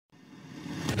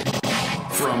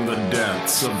From the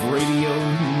depths of radio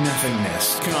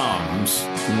nothingness comes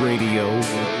Radio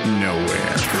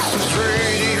Nowhere. This is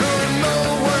Radio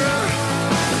Nowhere.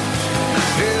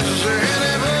 Is there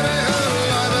anybody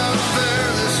alive out there?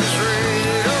 This is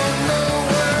Radio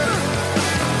Nowhere.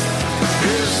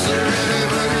 Is there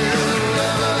anybody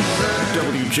alive out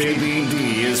there?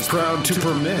 WJBD is proud to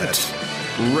permit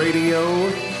Radio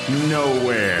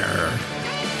Nowhere.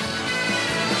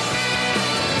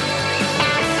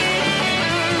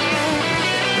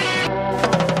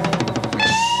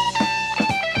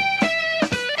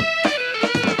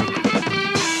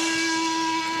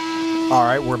 All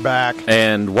right, we're back.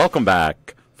 And welcome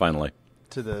back, finally.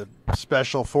 To the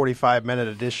special 45-minute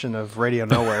edition of Radio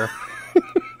Nowhere.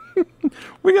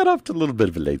 We got off to a little bit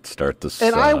of a late start this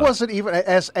And I wasn't even,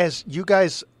 as you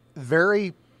guys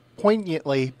very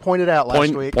poignantly pointed out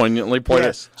last week. Poignantly pointed?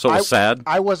 Yes, So it was sad?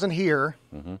 I wasn't here,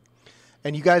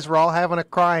 and you guys were all having a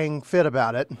crying fit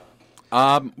about it.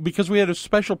 Because we had a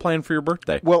special plan for your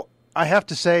birthday. Well, I have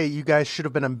to say, you guys should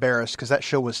have been embarrassed because that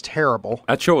show was terrible.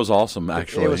 That show was awesome,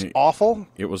 actually. It was awful.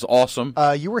 It was awesome.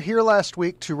 You were here last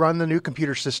week to run the new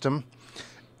computer system,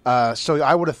 so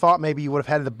I would have thought maybe you would have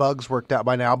had the bugs worked out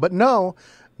by now. But no,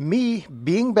 me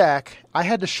being back, I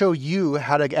had to show you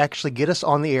how to actually get us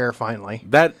on the air finally.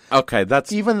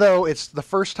 That's... Even though it's the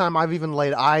first time I've even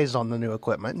laid eyes on the new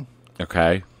equipment.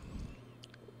 Okay.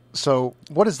 So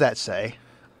what does that say?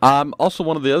 Also,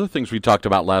 one of the other things we talked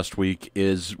about last week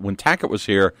is when Tackett was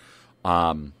here,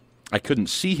 I couldn't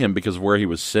see him because of where he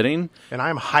was sitting. And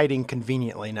I'm hiding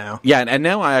conveniently now. Yeah, and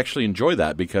now I actually enjoy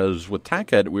that because with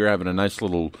Tackett, we were having a nice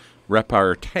little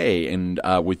repartee, and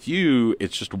with you,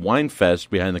 it's just wine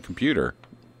fest behind the computer.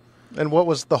 And what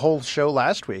was the whole show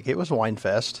last week? It was wine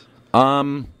fest. I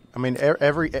mean,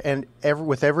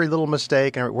 with every little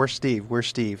mistake, where's Steve? Where's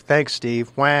Steve? Thanks,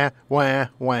 Steve. Wah, wah,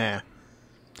 wah.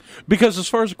 Because as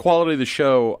far as the quality of the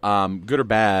show, good or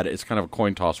bad, it's kind of a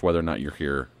coin toss whether or not you're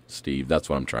here, Steve. That's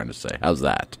what I'm trying to say. How's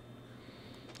that?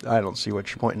 I don't see what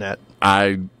you're pointing at.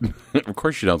 Of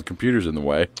course you don't. The computer's in the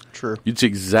way. True. You'd see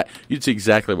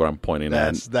exactly what I'm pointing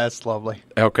at. That's lovely.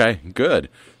 Okay, good.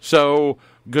 So,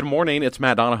 good morning. It's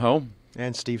Matt Donahoe.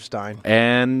 And Steve Stein.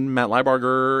 And Matt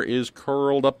Leibarger is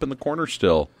curled up in the corner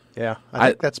still. Yeah, I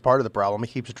think that's part of the problem.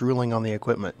 He keeps drooling on the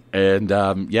equipment. And,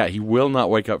 he will not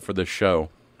wake up for this show.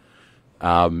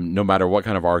 No matter what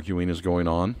kind of arguing is going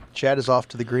on. Chad is off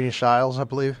to the Greenish Isles, I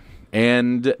believe.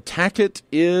 And Tackett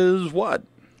is what?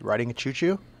 Riding a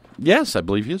choo-choo? Yes, I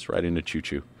believe he is riding a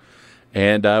choo-choo.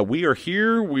 And we are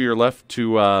here. We are left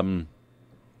to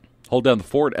hold down the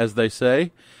fort, as they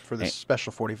say. For this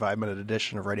special 45-minute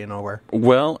edition of Radio Nowhere.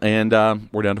 Well, and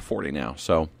we're down to 40 now.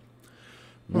 So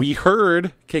we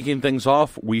heard, kicking things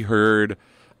off, we heard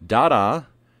Dada.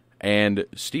 And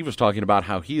Steve was talking about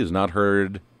how he has not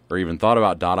heard or even thought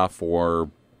about Dada for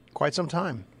quite some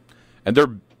time. And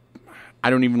I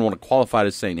don't even want to qualify it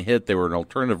as saying hit. They were an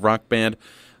alternative rock band.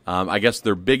 I guess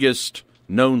their biggest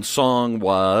known song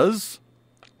was...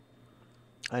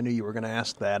 I knew you were going to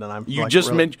ask that, and you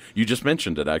just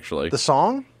mentioned it, actually. The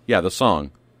song? Yeah, the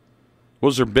song. What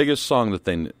was their biggest song that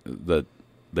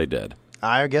they did?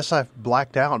 I guess I've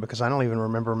blacked out because I don't even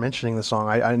remember mentioning the song.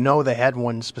 I know they had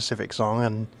one specific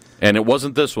song, and it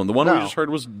wasn't this one. The one we just heard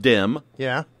was "Dim,"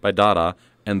 by Dada,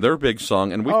 and their big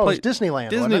song. And we played it was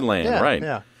Disneyland. Disneyland, yeah, right?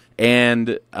 Yeah.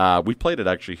 And we played it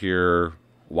actually here a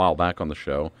while back on the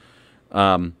show.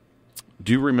 Do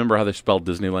you remember how they spelled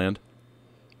Disneyland?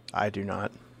 I do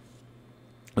not.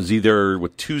 It was either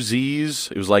with two Z's.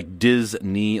 It was like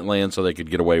Disneyland, so they could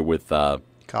get away with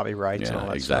copyrights and all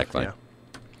that exactly. stuff.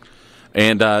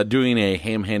 And doing a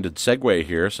ham-handed segue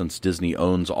here, since Disney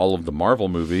owns all of the Marvel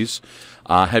movies,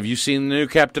 have you seen the new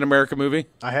Captain America movie?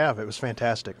 I have. It was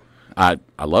fantastic. I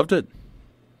loved it.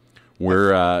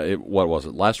 What was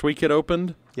it? Last week it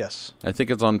opened? Yes. I think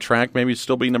it's on track. Maybe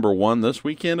still be number 1 this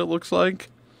weekend, it looks like.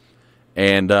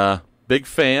 And big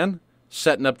fan.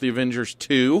 Setting up the Avengers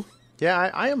 2.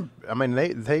 Yeah, I am. I mean,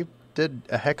 they did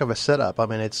a heck of a setup. I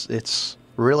mean, it's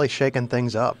really shaking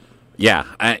things up. Yeah,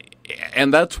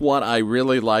 and that's what I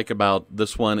really like about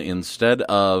this one. Instead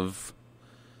of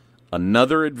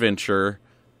another adventure,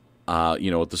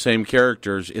 with the same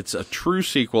characters, it's a true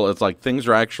sequel. It's like things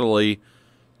are actually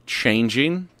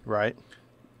changing. Right.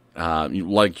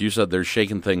 Like you said, they're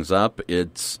shaking things up.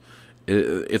 It's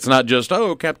not just,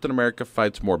 Captain America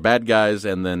fights more bad guys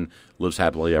and then lives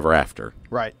happily ever after.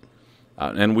 Right.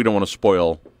 And we don't want to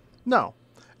spoil. No.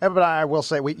 But I will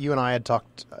say, you and I had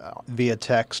talked via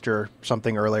text or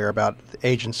something earlier about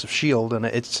Agents of S.H.I.E.L.D., and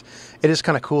it is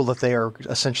kind of cool that they are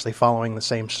essentially following the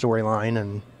same storyline.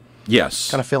 And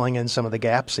Yes. Kind of filling in some of the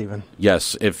gaps, even.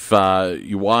 Yes. If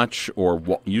you watch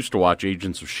or used to watch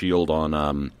Agents of S.H.I.E.L.D.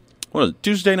 on what is it,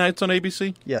 Tuesday nights on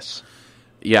ABC? Yes.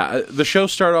 Yeah, the show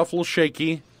started off a little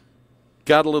shaky,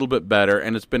 got a little bit better,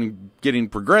 and it's been getting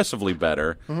progressively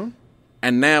better. Mm-hmm.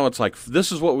 And now it's like,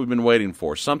 this is what we've been waiting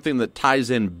for, something that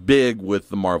ties in big with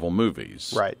the Marvel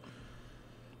movies. Right.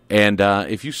 And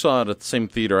if you saw it at the same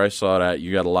theater I saw it at,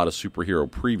 you got a lot of superhero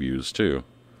previews, too.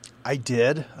 I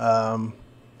did.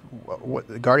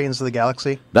 Guardians of the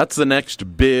Galaxy? That's the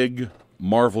next big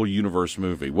Marvel Universe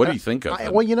movie. What do you think of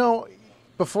it? Well, you know,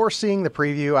 before seeing the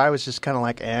preview, I was just kind of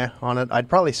like, on it. I'd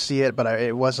probably see it, but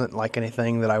it wasn't like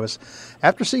anything that I was...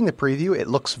 After seeing the preview, it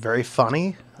looks very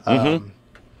funny. Mm-hmm.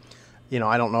 You know,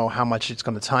 I don't know how much it's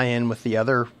going to tie in with the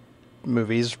other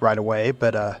movies right away,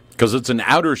 but... Because it's an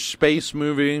outer space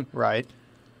movie. Right.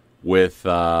 With,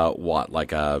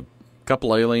 like a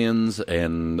couple aliens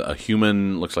and a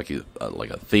human, looks like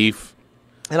a thief.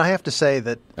 And I have to say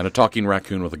that... And a talking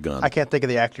raccoon with a gun. I can't think of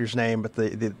the actor's name, but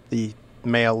the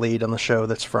male lead on the show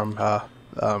that's from...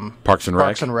 Parks and Rec.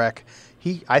 Parks and Rec.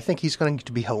 I think he's going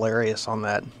to be hilarious on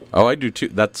that. Oh, I do too.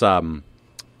 That's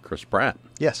Chris Pratt.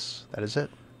 Yes, that is it.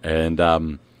 And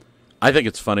I think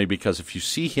it's funny because if you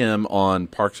see him on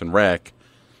Parks and Rec,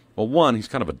 well, one, he's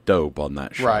kind of a dope on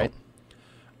that show. Right.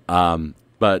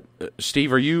 But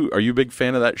Steve, are you a big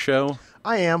fan of that show?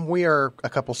 I am. We are a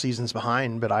couple seasons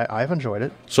behind, but I've enjoyed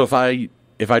it. So if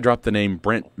I drop the name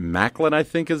Brent Macklin, I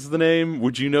think is the name,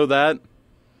 would you know that?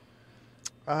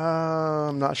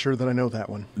 I'm not sure that I know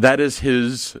that one. That is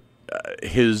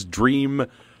his dream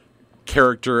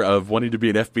character of wanting to be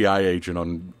an FBI agent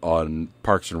on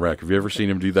Parks and Rec. Have you ever seen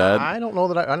him do that? I don't know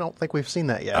that. I don't think we've seen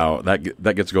that yet. Oh,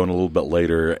 that gets going a little bit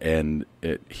later, and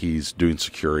he's doing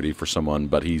security for someone,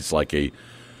 but he's like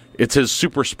it's his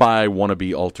super spy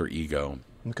wannabe alter ego.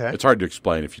 Okay, it's hard to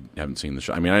explain if you haven't seen the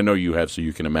show. I mean, I know you have, so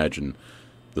you can imagine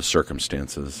the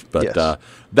circumstances, but yes.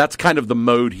 That's kind of the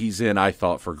mode he's in, I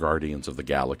thought, for Guardians of the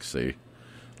Galaxy,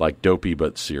 like dopey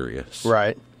but serious,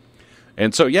 right?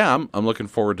 And so, yeah, I'm looking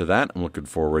forward to that. I'm looking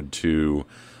forward to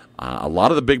a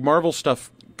lot of the big Marvel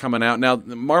stuff coming out. Now,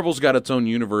 Marvel's got its own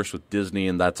universe with Disney,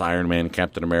 and that's Iron Man,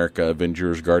 Captain America,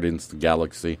 Avengers, Guardians of the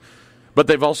Galaxy. But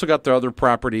they've also got their other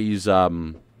properties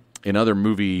in other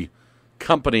movie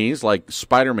companies, like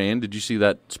Spider-Man. Did you see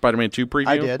that Spider-Man 2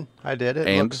 preview? I did.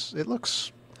 It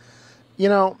looks, you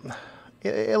know,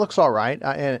 it looks all right.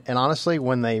 And honestly,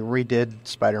 when they redid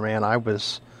Spider-Man, I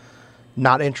was...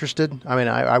 not interested. I mean,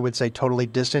 I would say totally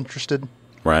disinterested.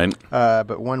 Right.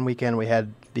 But one weekend we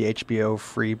had the HBO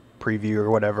free preview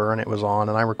or whatever, and it was on,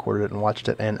 and I recorded it and watched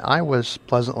it, and I was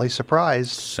pleasantly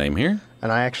surprised. Same here. And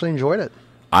I actually enjoyed it.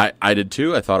 I did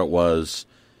too. I thought it was...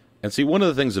 And see, one of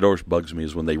the things that always bugs me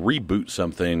is when they reboot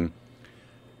something,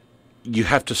 you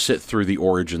have to sit through the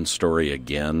origin story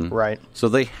again. Right. So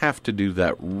they have to do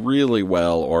that really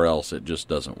well, or else it just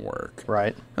doesn't work.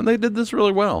 Right. And they did this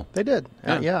really well. They did.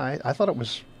 Yeah. I thought it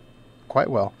was quite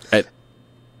well. And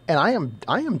I am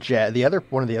one of the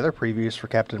other previews for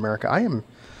Captain America. I am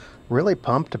really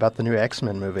pumped about the new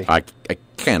X-Men movie. I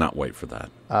cannot wait for that.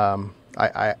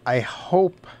 I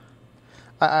hope.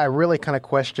 I really kind of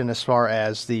question as far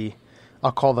as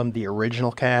I'll call them the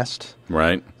original cast.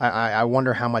 Right. I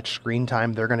wonder how much screen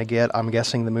time they're going to get. I'm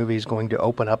guessing the movie is going to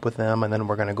open up with them, and then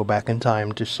we're going to go back in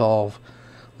time to solve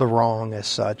the wrong as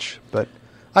such. But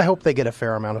I hope they get a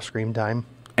fair amount of screen time.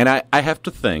 And I have to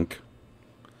think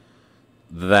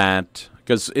that,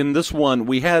 because in this one,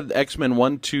 we had X-Men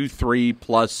 1, 2, 3,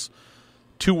 plus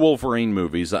 2 Wolverine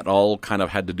movies that all kind of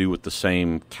had to do with the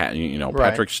same, Right.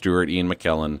 Patrick Stewart, Ian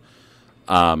McKellen,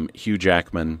 Hugh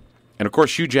Jackman. And, of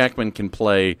course, Hugh Jackman can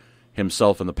play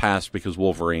himself in the past because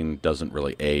Wolverine doesn't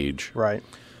really age. Right.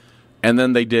 And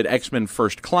then they did X-Men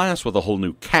First Class with a whole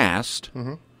new cast.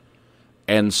 Mm-hmm.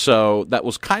 And so that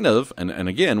was kind of, and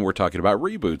again, we're talking about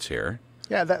reboots here.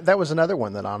 Yeah, that was another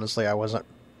one that, honestly, I wasn't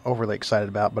overly excited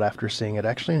about, but after seeing it, I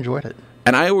actually enjoyed it.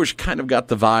 And I always kind of got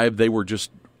the vibe they were just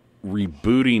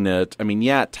rebooting it. I mean,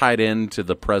 yeah, it tied into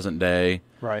the present day.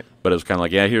 Right. But it was kind of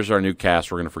like, yeah, here's our new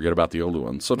cast. We're going to forget about the older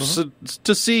ones. So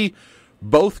to see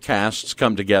both casts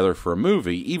come together for a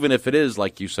movie, even if it is,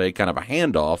 like you say, kind of a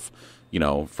handoff,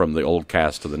 from the old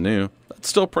cast to the new, that's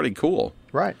still pretty cool.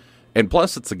 Right. And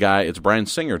plus, it's Bryan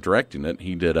Singer directing it.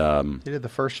 He did the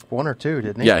first one or two,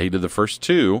 didn't he? Yeah, he did the first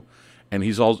 2, and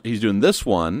he's doing this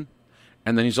one,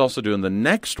 and then he's also doing the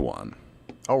next one.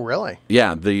 Oh, really?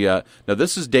 Yeah. Now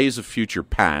this is Days of Future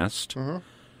Past,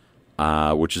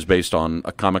 which is based on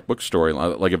a comic book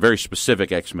storyline, like a very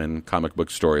specific X-Men comic book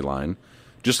storyline,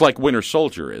 just like Winter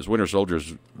Soldier is. Winter Soldier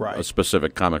is right. a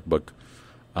specific comic book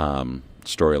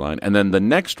storyline. And then the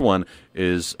next one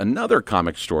is another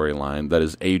comic storyline that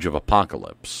is Age of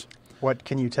Apocalypse. What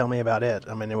can you tell me about it?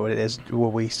 I mean,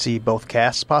 will we see both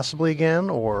casts possibly again,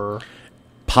 or?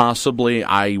 Possibly.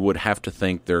 I would have to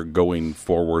think they're going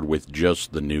forward with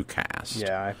just the new cast.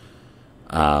 Yeah.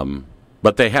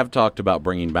 But they have talked about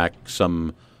bringing back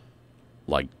some,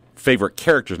 like, favorite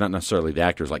characters, not necessarily the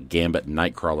actors, like Gambit and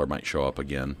Nightcrawler might show up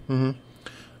again.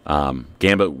 Mm-hmm.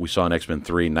 Gambit we saw in X-Men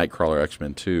 3, Nightcrawler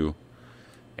X-Men 2.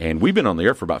 And we've been on the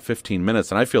air for about 15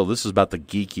 minutes, and I feel this is about the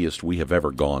geekiest we have ever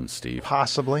gone, Steve.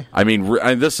 Possibly. I mean,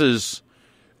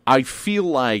 I feel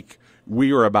like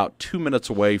we are about 2 minutes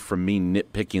away from me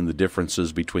nitpicking the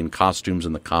differences between costumes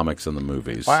in the comics and the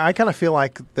movies. Well, I kind of feel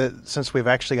like that since we've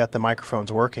actually got the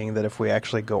microphones working, that if we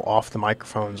actually go off the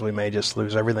microphones, we may just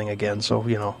lose everything again. So,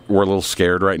 we're a little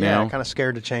scared right now. Yeah, kind of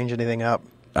scared to change anything up.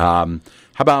 How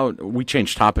about we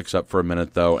change topics up for a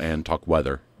minute, though, and talk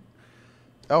weather?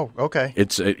 Oh, okay.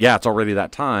 It's already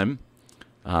that time.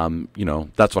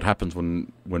 That's what happens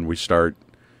when we start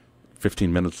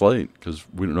 15 minutes late because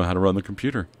we don't know how to run the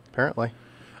computer. Apparently,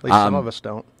 at least some of us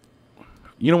don't.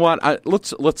 You know what?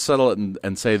 Let's settle it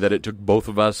and say that it took both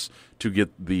of us to get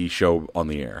the show on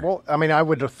the air. Well, I mean, I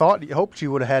would have hoped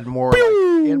you would have had more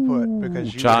input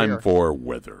because you time were here. for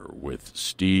weather with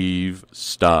Steve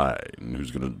Stein,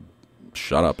 who's going to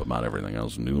shut up about everything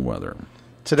else and do the weather.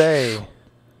 Today,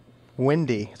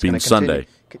 windy. It's being gonna continue, Sunday.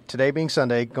 Today being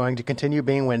Sunday, going to continue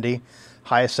being windy.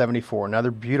 High of 74.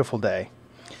 Another beautiful day.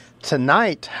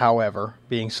 Tonight, however,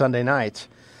 being Sunday night.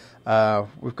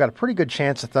 We've got a pretty good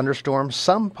chance of thunderstorms,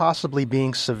 some possibly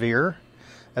being severe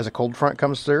as a cold front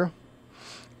comes through.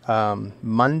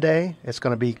 Monday, it's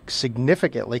going to be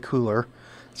significantly cooler.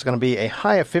 It's going to be a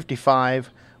high of 55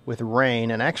 with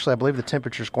rain, and actually I believe the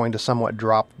temperature is going to somewhat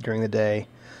drop during the day.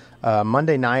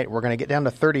 Monday night, we're going to get down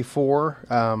to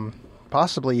 34,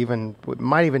 possibly even,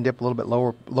 might even dip a little bit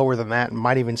lower than that, and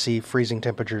might even see freezing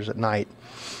temperatures at night.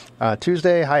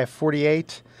 Tuesday, high of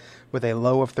 48. With a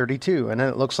low of 32, and then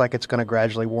it looks like it's going to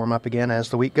gradually warm up again as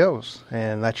the week goes,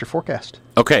 and that's your forecast.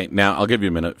 Okay, now I'll give you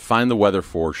a minute. Find the weather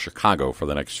for Chicago for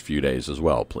the next few days as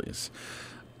well, please.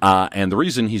 And the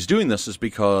reason he's doing this is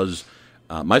because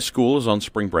my school is on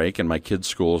spring break, and my kids'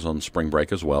 school is on spring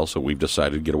break as well, so we've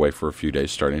decided to get away for a few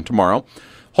days starting tomorrow.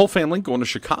 Whole family going to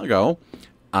Chicago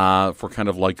for kind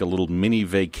of like a little mini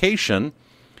vacation,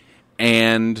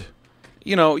 and,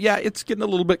 it's getting a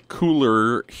little bit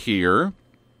cooler here.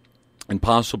 And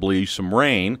possibly some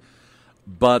rain.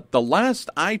 But the last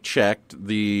I checked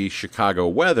the Chicago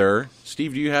weather,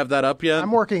 Steve, do you have that up yet?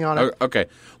 I'm working on it. Okay.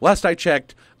 Last I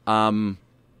checked,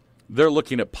 they're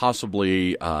looking at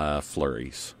possibly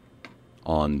flurries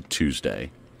on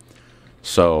Tuesday.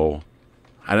 So,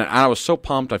 I was so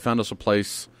pumped. I found us a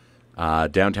place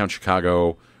downtown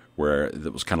Chicago where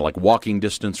it was kind of like walking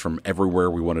distance from everywhere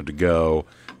we wanted to go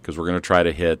because we're going to try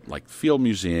to hit like Field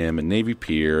Museum and Navy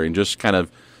Pier and just kind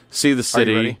of see the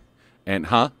city. Are you ready? And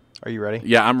Are you ready?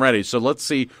 Yeah, I'm ready. So let's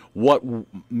see what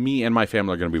me and my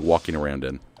family are going to be walking around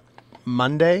in.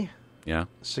 Monday, Yeah.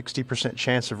 60%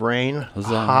 chance of rain,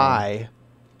 Huzzah. high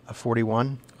of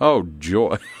 41. Oh,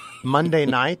 joy. Monday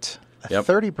night, a Yep.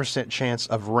 30% chance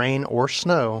of rain or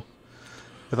snow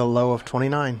with a low of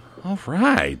 29. All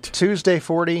right. Tuesday,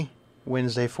 40.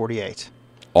 Wednesday, 48.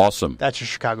 Awesome. That's your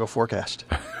Chicago forecast.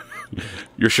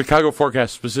 Your Chicago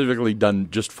forecast specifically done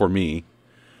just for me.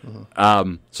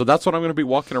 Mm-hmm. So that's what I'm going to be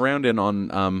walking around in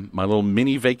on my little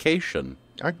mini vacation.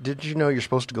 Did you know you're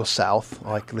supposed to go south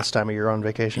like this time of year on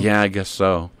vacation? Yeah, I guess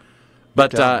so.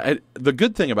 But the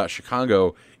good thing about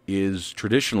Chicago is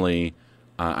traditionally,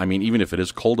 even if it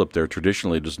is cold up there,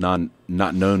 traditionally it is not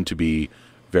known to be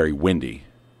very windy.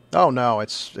 Oh no,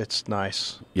 it's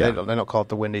nice. Yeah. They don't call it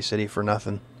the Windy City for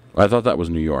nothing. I thought that was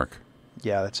New York.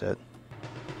 Yeah, that's it.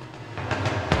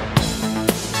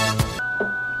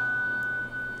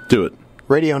 Do it.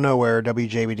 Radio Nowhere,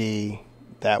 WJBD.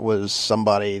 That was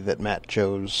somebody that Matt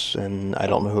chose, and I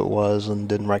don't know who it was and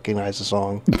didn't recognize the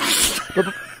song. But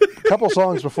a couple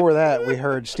songs before that, we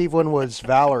heard Steve Winwood's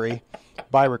Valerie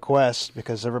by request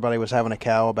because everybody was having a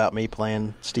cow about me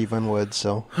playing Steve Winwood,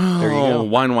 so there you go.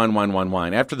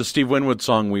 Wine. After the Steve Winwood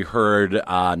song, we heard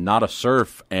Not a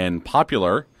Surf and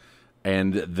Popular.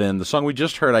 And then the song we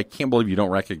just heard, I can't believe you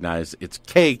don't recognize. It's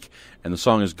Cake, and the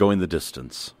song is Going the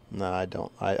Distance. No, I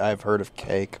don't. I've heard of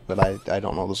Cake, but I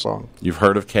don't know the song. You've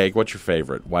heard of Cake. What's your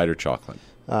favorite, white or chocolate?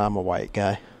 I'm a white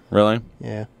guy. Really?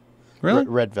 Yeah. Really?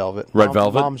 Red Velvet. Red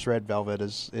Velvet? Mom's Red Velvet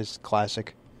is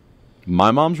classic.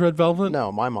 My mom's Red Velvet?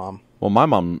 No, my mom. Well, my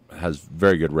mom has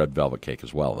very good red velvet cake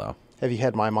as well, though. Have you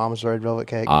had my mom's Red Velvet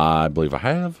cake? I believe I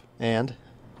have. And?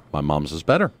 My mom's is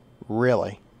better.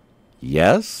 Really?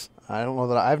 Yes? I don't know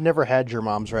that I've never had your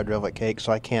mom's red velvet cake,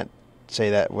 so I can't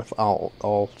say that with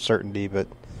all certainty, but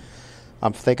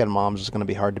I'm thinking mom's is going to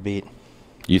be hard to beat.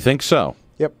 You think so?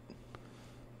 Yep.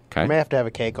 Okay. I may have to have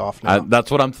a cake off now.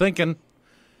 That's what I'm thinking.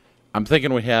 I'm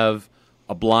thinking we have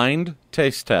a blind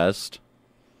taste test.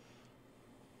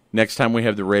 Next time we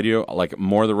have the radio, like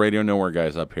more of the Radio Nowhere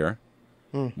guys up here,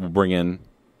 we'll bring in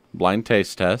blind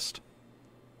taste test,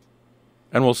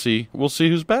 and we'll see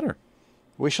who's better.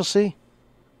 We shall see.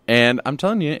 And I'm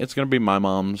telling you, it's going to be my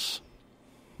mom's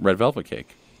red velvet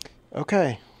cake.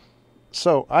 Okay.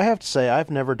 So I have to say,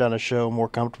 I've never done a show more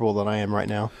comfortable than I am right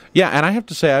now. Yeah, and I have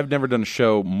to say, I've never done a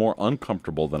show more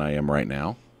uncomfortable than I am right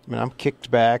now. I mean, I'm kicked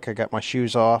back. I got my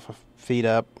shoes off, feet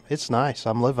up. It's nice.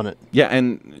 I'm living it. Yeah,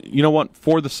 and you know what?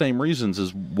 For the same reasons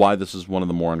is why this is one of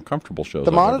the more uncomfortable shows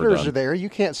The I've ever monitors done. are there. You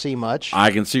can't see much.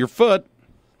 I can see your foot.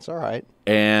 It's all right.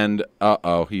 And,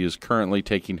 he is currently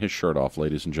taking his shirt off,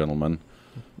 ladies and gentlemen.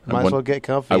 Might as well get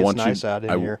comfy. It's nice out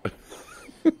in here.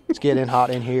 It's getting hot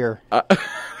in here.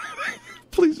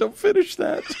 Please don't finish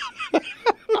that.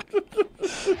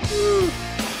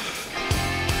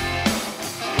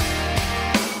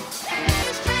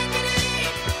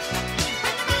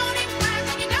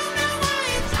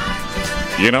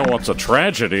 You know what's a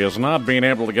tragedy is not being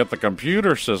able to get the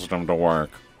computer system to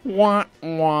work. Wah,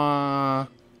 wah.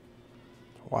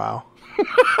 Wow.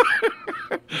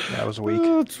 That was weak.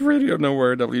 Oh, it's Radio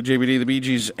Nowhere, WJBD, the Bee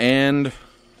Gees, and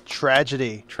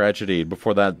Tragedy.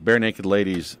 Before that, Bare Naked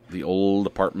Ladies, The Old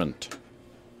Apartment.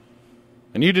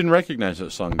 And you didn't recognize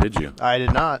that song, did you? I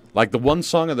did not. Like the one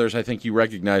song of theirs I think you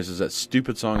recognize is that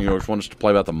stupid song you always want us to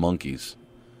play about the monkeys.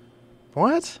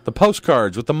 What? The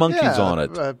postcards with the monkeys on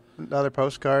it. Another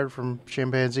postcard from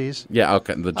chimpanzees. Yeah,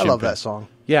 okay. I love that song.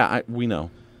 Yeah, we know.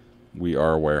 We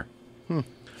are aware.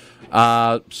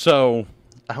 So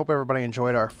I hope everybody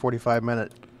enjoyed our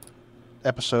 45-minute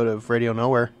episode of Radio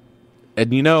Nowhere.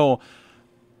 And you know,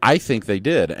 I think they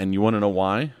did. And you want to know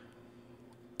why?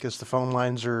 Because the phone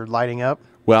lines are lighting up.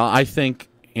 Well, I think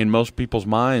in most people's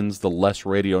minds, the less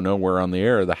Radio Nowhere on the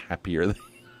air, the happier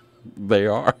they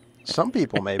are. Some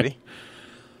people, maybe.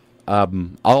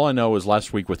 All I know is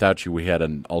last week without you, we had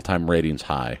an all-time ratings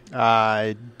high.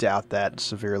 I doubt that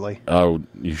severely. Oh,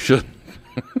 you should.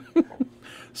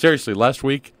 Seriously, last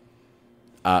week,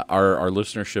 our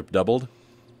listenership doubled.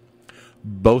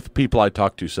 Both people I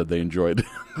talked to said they enjoyed it.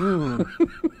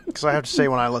 Because I have to say,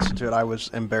 when I listened to it, I was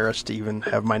embarrassed to even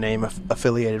have my name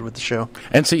affiliated with the show.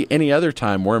 And see, any other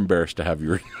time, we're embarrassed to have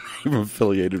your name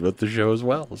affiliated with the show as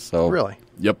well. So, really?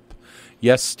 Yep.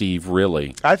 Yes, Steve,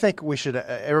 really. I think we should,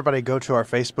 everybody go to our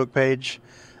Facebook page,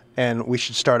 and we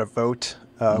should start a vote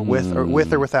with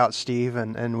or without Steve,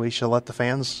 and we should let the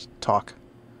fans talk.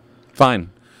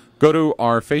 Fine. Go to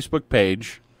our Facebook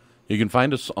page. You can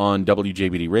find us on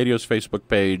WJBD Radio's Facebook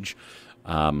page,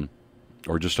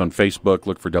 or just on Facebook.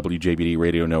 Look for WJBD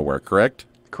Radio Nowhere, correct?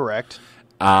 Correct.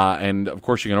 And, of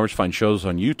course, you can always find shows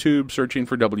on YouTube searching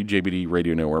for WJBD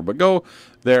Radio Nowhere. But go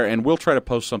there, and we'll try to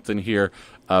post something here.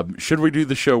 Should we do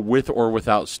the show with or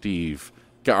without Steve?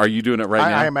 Are you doing it right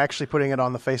now? I am actually putting it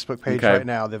on the Facebook page right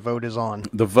now. The vote is on.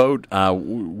 The vote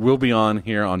will be on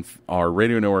here on our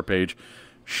Radio Nowhere page.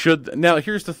 Now,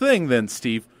 here's the thing then,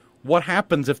 Steve. What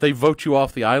happens if they vote you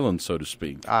off the island, so to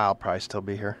speak? I'll probably still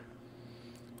be here.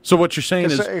 So what you're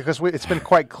saying is... Because it's been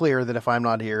quite clear that if I'm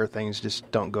not here, things just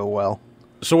don't go well.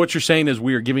 So what you're saying is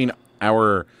we are giving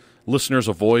our listeners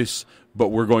a voice, but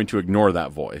we're going to ignore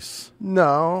that voice.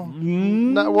 No.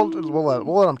 No, we'll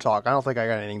let them talk. I don't think I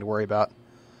got anything to worry about.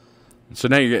 So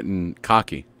now you're getting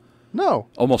cocky. No.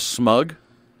 Almost smug.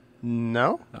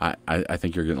 No. I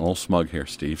think you're getting a little smug here,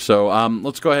 Steve. So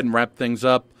let's go ahead and wrap things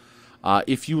up.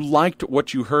 If you liked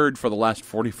what you heard for the last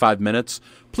 45 minutes,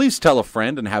 please tell a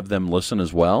friend and have them listen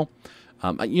as well.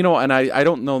 And I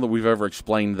don't know that we've ever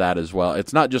explained that as well.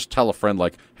 It's not just tell a friend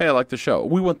like, hey, I like the show.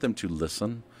 We want them to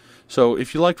listen. So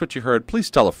if you liked what you heard,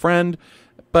 please tell a friend.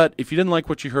 But if you didn't like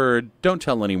what you heard, don't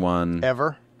tell anyone.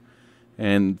 Ever.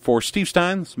 And for Steve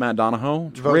Stein, this is Matt Donahoe.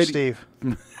 Vote Steve.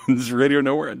 This is Radio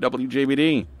Nowhere at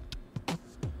WJBD.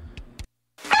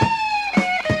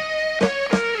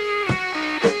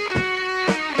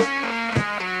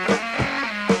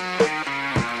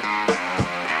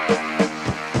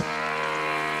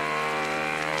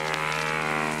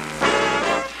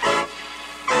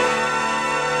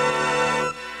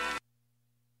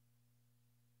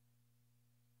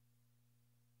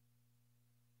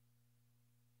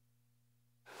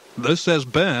 This has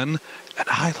been an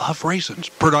I Love Raisins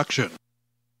production.